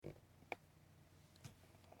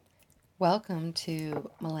Welcome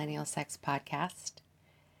to Millennial Sex Podcast.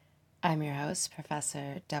 I'm your host,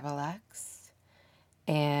 Professor Double X,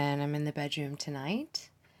 and I'm in the bedroom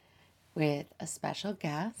tonight with a special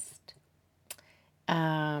guest.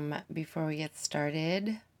 Before we get started,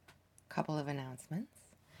 a couple of announcements.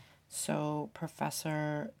 So,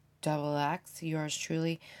 Professor Double X, yours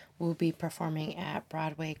truly, will be performing at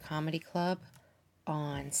Broadway Comedy Club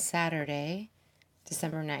on Saturday,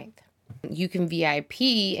 December 9th. You can VIP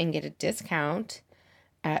and get a discount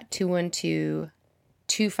at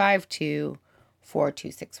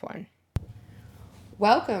 212-252-4261.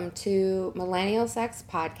 Welcome to Millennial Sex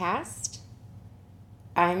Podcast.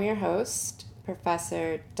 I'm your host,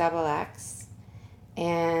 Professor Double X,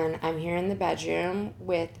 and I'm here in the bedroom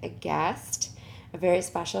with a guest, a very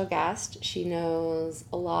special guest. She knows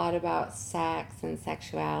a lot about sex and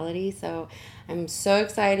sexuality, so I'm so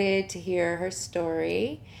excited to hear her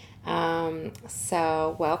story.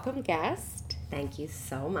 So welcome, guest. Thank you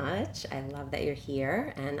so much. I love that you're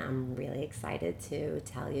here, and I'm really excited to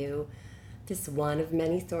tell you just one of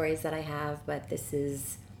many stories that I have, but this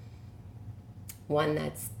is one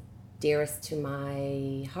that's dearest to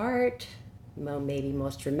my heart, maybe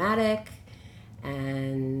most dramatic,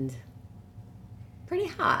 and pretty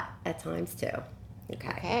hot at times too.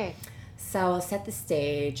 Okay. So I'll set the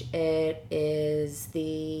stage. It is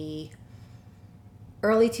the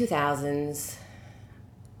early 2000s.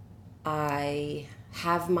 I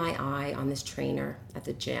have my eye on this trainer at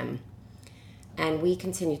the gym, and we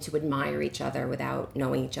continue to admire each other without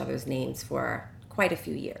knowing each other's names for quite a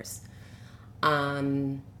few years. I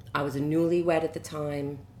was a newlywed at the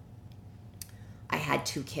time. I had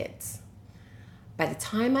 2 kids. By the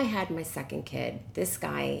time I had my second kid, this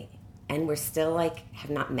guy, and we're still have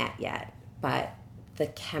not met yet, but the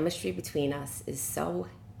chemistry between us is so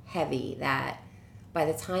heavy that by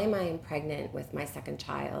the time I am pregnant with my second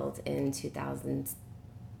child in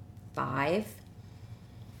 2005,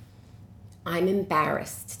 I'm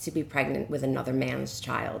embarrassed to be pregnant with another man's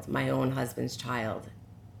child, my own husband's child,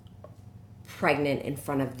 pregnant in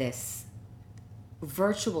front of this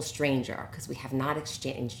virtual stranger, because we have not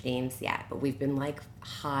exchanged names yet, but we've been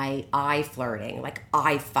eye flirting,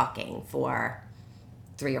 eye fucking for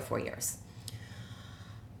 3 or 4 years.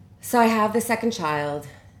 So I have the second child.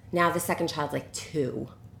 Now the second child's 2,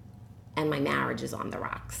 and my marriage is on the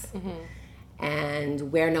rocks. Mm-hmm.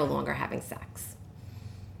 And we're no longer having sex.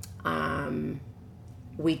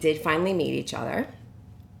 We did finally meet each other.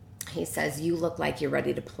 He says, "You look like you're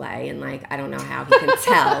ready to play," and I don't know how he can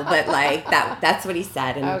tell, but that's what he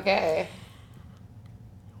said. And okay.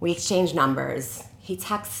 We exchanged numbers. He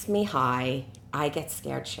texts me hi. I get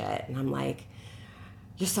scared shit, and I'm like,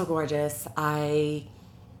 "You're so gorgeous. I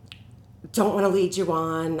don't want to lead you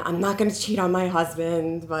on. I'm not going to cheat on my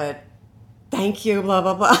husband, but thank you, blah,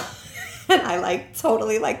 blah, blah." And I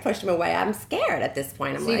totally pushed him away. I'm scared at this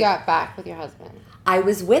point. So you got back with your husband? I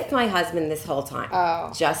was with my husband this whole time.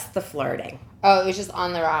 Oh. Just the flirting. Oh, it was just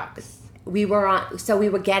on the rocks. We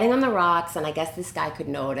were getting on the rocks, and I guess this guy could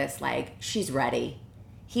notice, she's ready.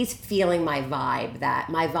 He's feeling my vibe,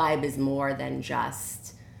 that my vibe is more than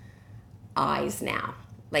just eyes now.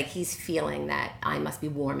 He's feeling that I must be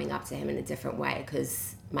warming up to him in a different way,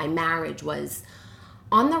 because my marriage was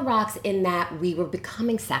on the rocks in that we were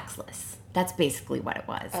becoming sexless. That's basically what it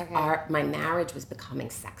was. Okay. My marriage was becoming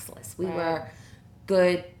sexless. We were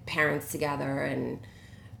good parents together, and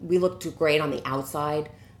we looked great on the outside,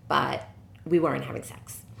 but we weren't having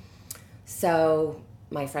sex. So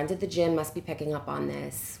my friend at the gym must be picking up on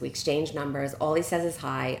this. We exchange numbers. All he says is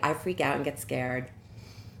hi. I freak out and get scared.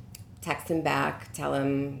 Text him back, tell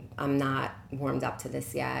him I'm not warmed up to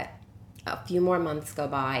this yet. A few more months go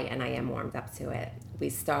by, and I am warmed up to it. We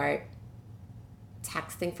start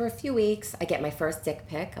texting for a few weeks. I get my first dick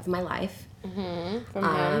pic of my life.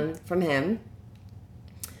 Mm-hmm. From him.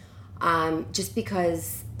 Just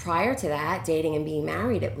because prior to that, dating and being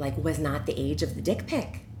married, it was not the age of the dick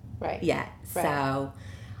pic yet. Right. So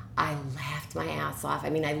I laughed my ass off. I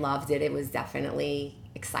mean, I loved it. It was definitely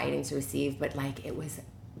exciting to receive, but it was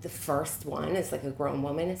the first one as a grown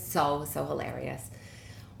woman. It's so hilarious.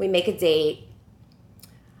 We make a date.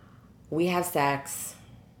 We have sex.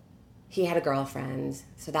 He had a girlfriend,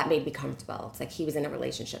 so that made me comfortable. It's he was in a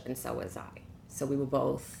relationship, and so was I. So we were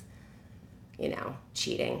both,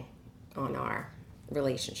 cheating on our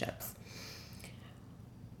relationships.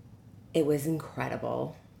 It was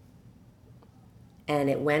incredible. And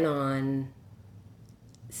it went on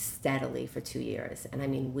steadily for 2 years. And I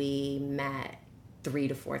mean, we met 3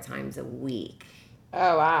 to 4 times a week.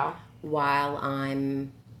 Oh, wow. While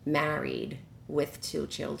I'm married with 2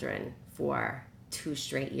 children for 2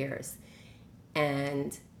 straight years.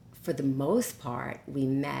 And for the most part, we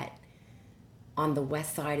met on the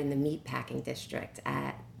west side in the meatpacking district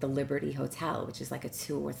at the Liberty Hotel, which is like a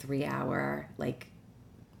 2 or 3 hour like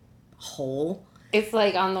hole. It's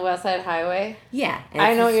like on the West Side Highway. Yeah,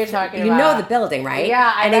 I know what you're talking about. You know the building, right?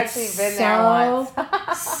 Yeah, I've actually been there once.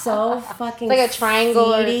 So fucking. It's like a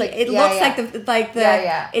triangle. Or it's like, it looks like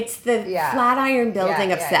the it's the Flatiron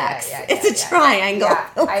building of sex. It's a triangle.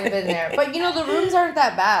 Yeah, I've been there, but you know the rooms aren't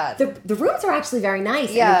that bad. The rooms are actually very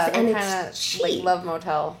nice. Yeah, and it's cheap. Like Love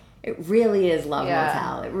Motel. It really is Love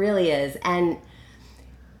Motel. It really is, and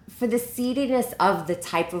for the seediness of the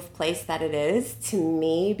type of place that it is, to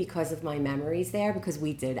me, because of my memories there, because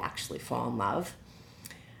we did actually fall in love.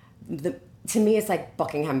 To me, it's like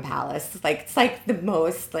Buckingham Palace. It's like the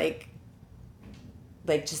most like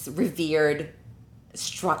just revered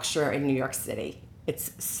structure in New York City.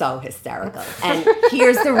 It's so hysterical, and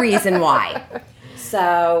here's the reason why.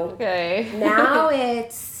 So now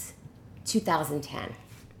it's 2010.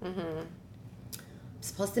 Mm-hmm. I'm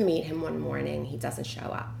supposed to meet him one morning. He doesn't show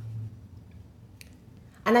up.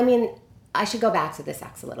 And I mean, I should go back to this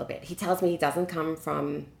ex a little bit. He tells me he doesn't come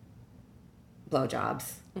from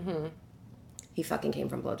blowjobs. Mm-hmm. He fucking came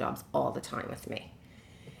from blowjobs all the time with me.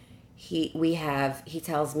 He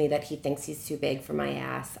tells me that he thinks he's too big for my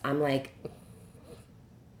ass. I'm like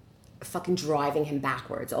fucking driving him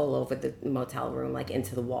backwards all over the motel room, like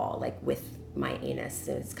into the wall, like with my anus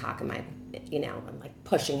and his cock and my, I'm like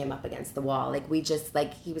pushing him up against the wall. Like we just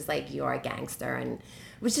like, he was like, you're a gangster. And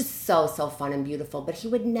it was just so fun and beautiful. But he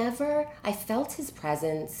would never, I felt his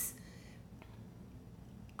presence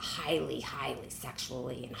highly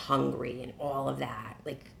sexually and hungry and all of that.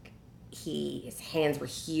 Like his hands were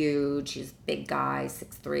huge. He's a big guy,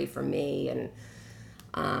 6'3" for me. And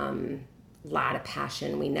a lot of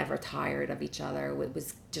passion. We never tired of each other. It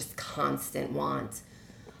was just constant want.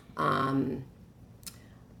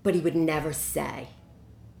 But he would never say,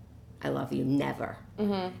 I love you, never.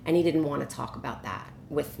 Mm-hmm. And he didn't want to talk about that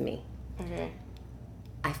with me. Okay.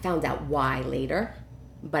 I found out why later,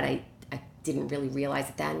 but I didn't really realize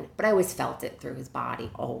it then. But I always felt it through his body,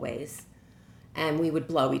 always. And we would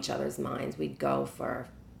blow each other's minds. We'd go for,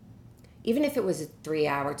 even if it was a 3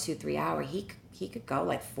 hour, 3 hour, he could go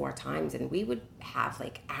like 4 times. And we would have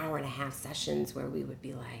like 1.5 hour sessions where we would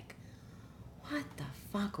be like, what the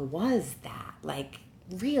fuck was that? Like,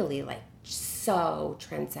 really, like, so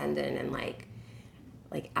transcendent and like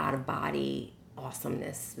out of body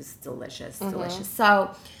awesomeness. It was delicious.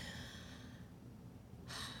 So,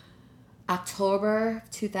 October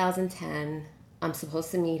 2010, I'm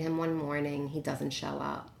supposed to meet him one morning. He doesn't show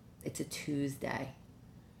up. It's a Tuesday.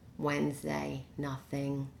 Wednesday,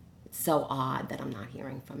 nothing. It's so odd that I'm not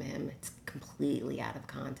hearing from him. It's completely out of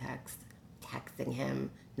context. Texting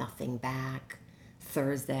him, nothing back.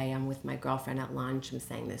 Thursday, I'm with my girlfriend at lunch. I'm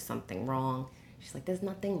saying there's something wrong. She's like, there's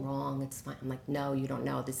nothing wrong. It's fine. I'm like, no, you don't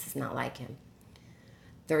know. This is not like him.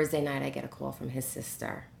 Thursday night, I get a call from his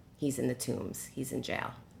sister. He's in the Tombs. He's in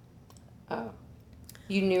jail. Oh.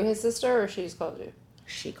 You knew his sister or she just called you?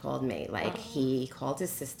 She called me. Like, he called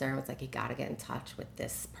his sister and was like, you got to get in touch with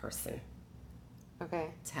this person.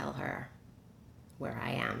 Okay. Tell her where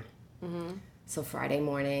I am. Mm-hmm. So Friday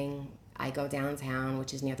morning, I go downtown,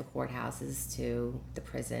 which is near the courthouses, to the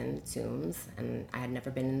prison, Tombs, and I had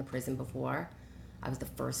never been in the prison before. I was the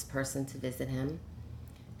first person to visit him,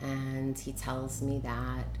 and he tells me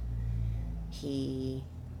that he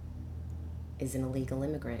is an illegal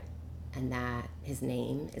immigrant and that his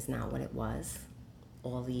name is not what it was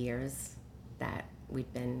all the years that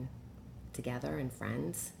we'd been together and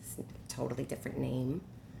friends. It's a totally different name.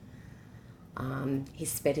 He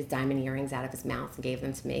spit his diamond earrings out of his mouth and gave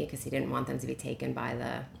them to me because he didn't want them to be taken by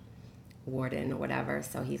the warden or whatever.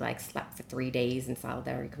 So he like slept for 3 days in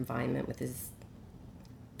solitary confinement with his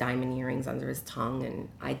diamond earrings under his tongue, and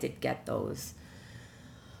I did get those.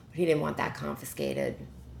 But he didn't want that confiscated.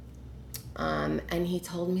 And he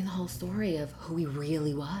told me the whole story of who he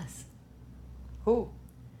really was. Who?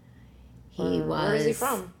 Where is he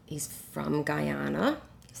from? He's from Guyana.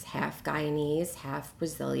 He's half Guyanese, half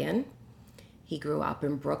Brazilian. He grew up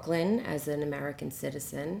in Brooklyn as an American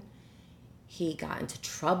citizen. He got into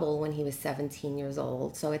trouble when he was 17 years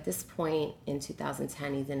old. So at this point in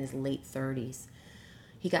 2010, he's in his late 30s.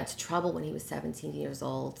 He got into trouble when he was 17 years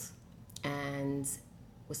old and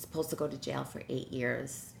was supposed to go to jail for 8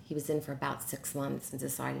 years. He was in for about 6 months and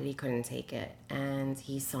decided he couldn't take it. And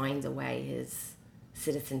he signed away his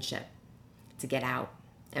citizenship to get out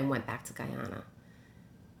and went back to Guyana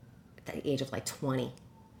at the age of like 20.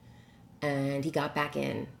 And he got back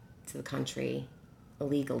in to the country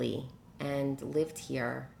illegally and lived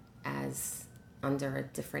here as under a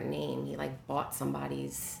different name. He like bought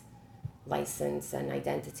somebody's license and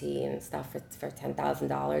identity and stuff for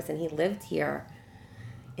 $10,000. And he lived here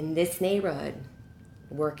in this neighborhood,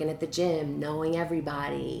 working at the gym, knowing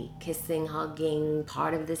everybody, kissing, hugging,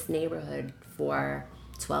 part of this neighborhood for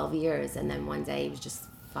 12 years. And then one day he was just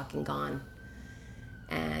fucking gone.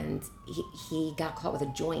 And he got caught with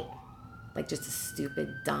a joint, like just a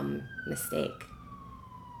stupid, dumb mistake.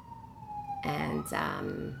 And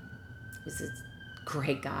he was a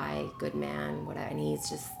great guy, good man, whatever. And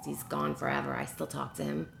he's gone forever. I still talk to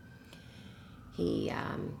him.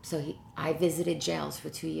 I visited jails for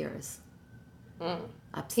 2 years.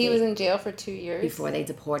 He was in jail for 2 years? Before they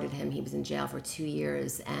deported him, he was in jail for 2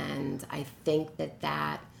 years. And I think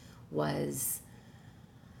that was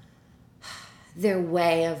their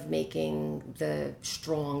way of making the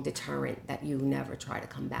strong deterrent that you never try to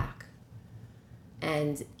come back.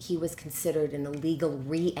 And he was considered an illegal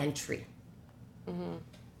re-entry. Mm-hmm.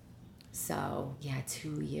 So,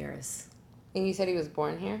 2 years. And you said he was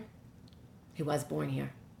born here? He was born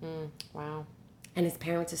here. Wow. And his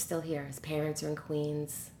parents are still here. His parents are in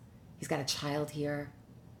Queens. He's got a child here.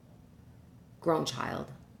 Grown child.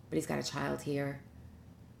 But he's got a child here.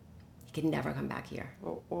 He could never come back here.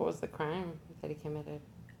 What was the crime that he committed?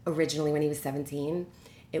 Originally, when he was 17,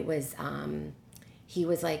 it was, he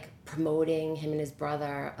was like promoting him and his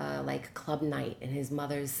brother, like club night in his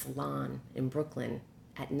mother's salon in Brooklyn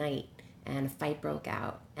at night. And a fight broke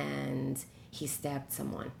out and he stabbed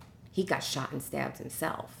someone. He got shot and stabbed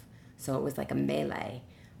himself. So it was like a melee.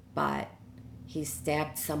 But he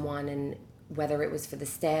stabbed someone, and whether it was for the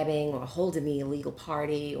stabbing or holding the illegal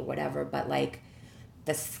party or whatever, but like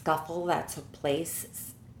the scuffle that took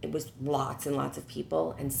place, it was lots and lots of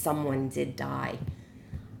people, and someone did die.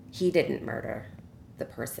 He didn't murder the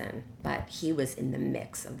person, but he was in the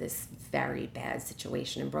mix of this very bad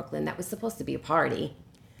situation in Brooklyn that was supposed to be a party.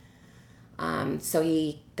 So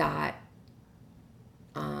he got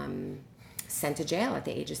sent to jail at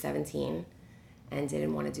the age of 17 and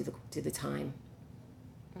didn't want to do the time.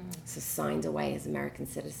 So signed away his American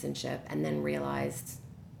citizenship and then realized,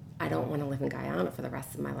 I don't want to live in Guyana for the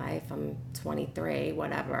rest of my life. I'm 23,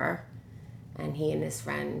 whatever. And he and his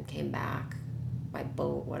friend came back by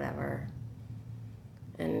boat, whatever.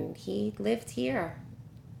 And he lived here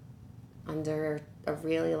under a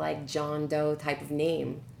really like John Doe type of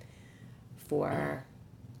name for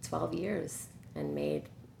 12 years and made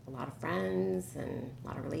a lot of friends and a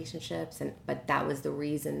lot of relationships. But that was the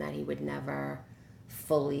reason that he would never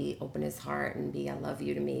fully open his heart and be I love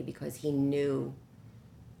you to me, because he knew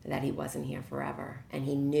that he wasn't here forever. And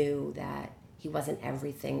he knew that he wasn't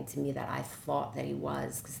everything to me that I thought that he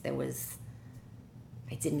was, because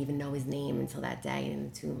I didn't even know his name until that day in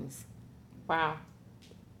the tombs. Wow.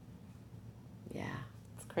 Yeah.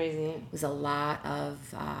 It's crazy. It was a lot of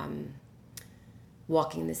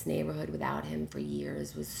walking this neighborhood without him for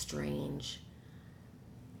years was strange.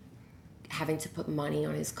 Having to put money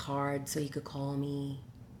on his card so he could call me.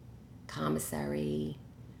 Commissary.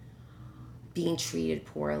 Being treated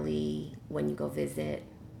poorly when you go visit.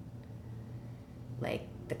 Like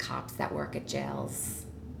the cops that work at jails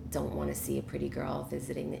don't want to see a pretty girl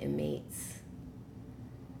visiting the inmates.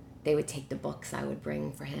 They would take the books I would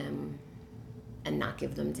bring for him and not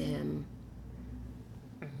give them to him.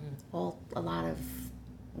 Mm-hmm. A lot of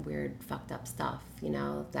weird, fucked up stuff,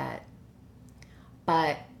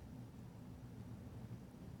 but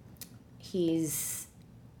he's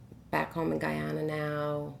back home in Guyana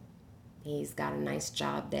now. He's got a nice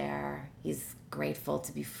job there. He's grateful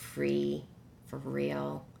to be free, for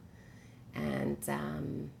real. And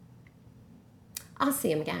I'll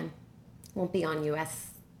see him again. Won't be on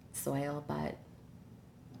U.S. soil, but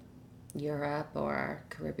Europe or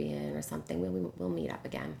Caribbean or something. We'll meet up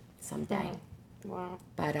again someday. Wow.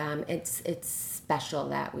 But it's special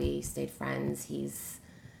that we stayed friends. He's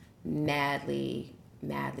madly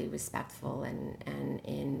respectful and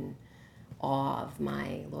in awe of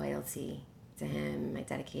my loyalty to him, my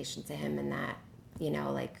dedication to him, and that,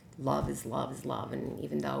 like love is love is love. And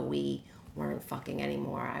even though we weren't fucking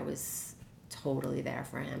anymore, I was totally there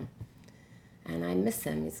for him. And I miss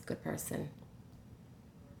him. He's a good person.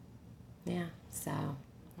 Yeah, so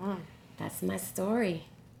that's my story.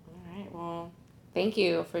 All right, well, thank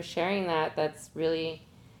you for sharing that. That's really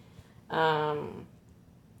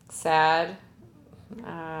sad,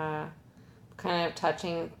 kind of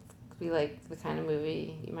touching. Could be like the kind of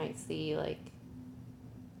movie you might see like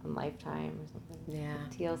on Lifetime or something. Yeah.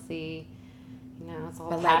 TLC, it's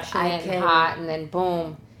all But passionate and hot, and then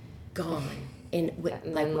boom, gone in with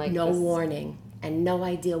like no this warning and no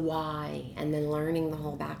idea why, and then learning the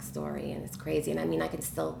whole backstory, and it's crazy. And I mean, I can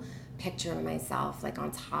still picture myself like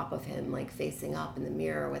on top of him, like facing up in the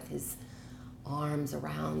mirror with his arms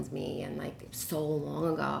around me, and like so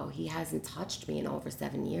long ago. He hasn't touched me in over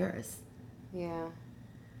 7 years. Yeah.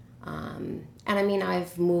 And I mean,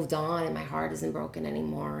 I've moved on and my heart isn't broken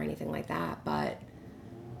anymore or anything like that,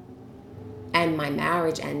 and my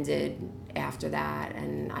marriage ended after that,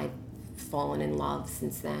 and I've fallen in love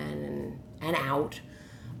since then and out.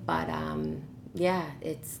 But yeah,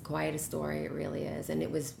 it's quite a story. It really is. And it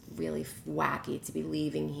was really wacky to be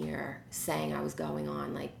leaving here, saying I was going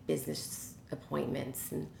on like business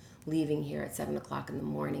appointments and leaving here at 7 o'clock in the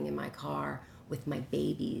morning in my car with my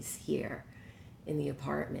babies here in the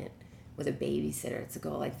apartment with a babysitter to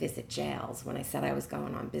go like visit jails when I said I was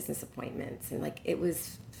going on business appointments. And like, it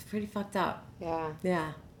was pretty fucked up. Yeah.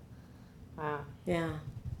 Yeah. Wow. Yeah.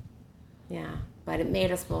 Yeah. But it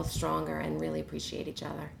made us both stronger and really appreciate each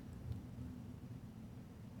other.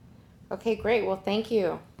 Okay, great. Well, thank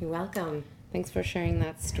you. You're welcome. Thanks for sharing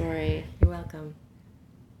that story. You're welcome.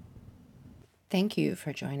 Thank you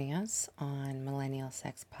for joining us on Millennial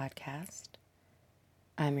Sex Podcast.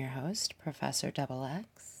 I'm your host, Professor Double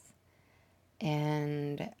X,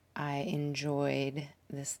 and I enjoyed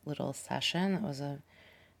this little session. It was a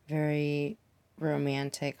very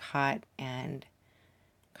romantic, hot, and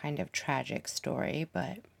kind of tragic story, but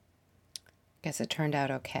I guess it turned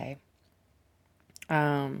out okay.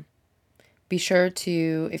 Be sure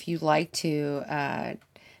to, if you'd like to,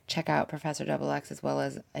 check out Professor Double X as well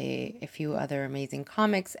as a few other amazing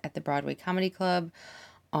comics at the Broadway Comedy Club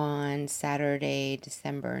on Saturday,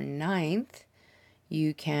 December 9th.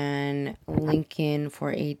 You can link in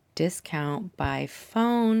for a discount by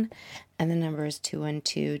phone, and the number is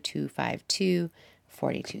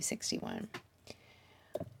 212-252-4261.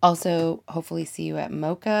 Also, hopefully see you at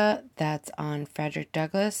Mocha. That's on Frederick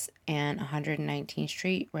Douglass and 119th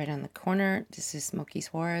Street, right on the corner. This is Smokey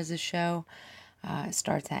Suarez's show. It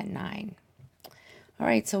starts at 9. All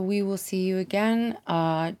right, so we will see you again.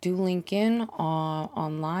 Do link in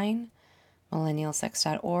online,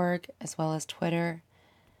 millennialsex.org, as well as Twitter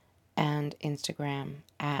and Instagram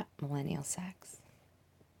at millennialsex.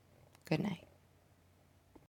 Good night.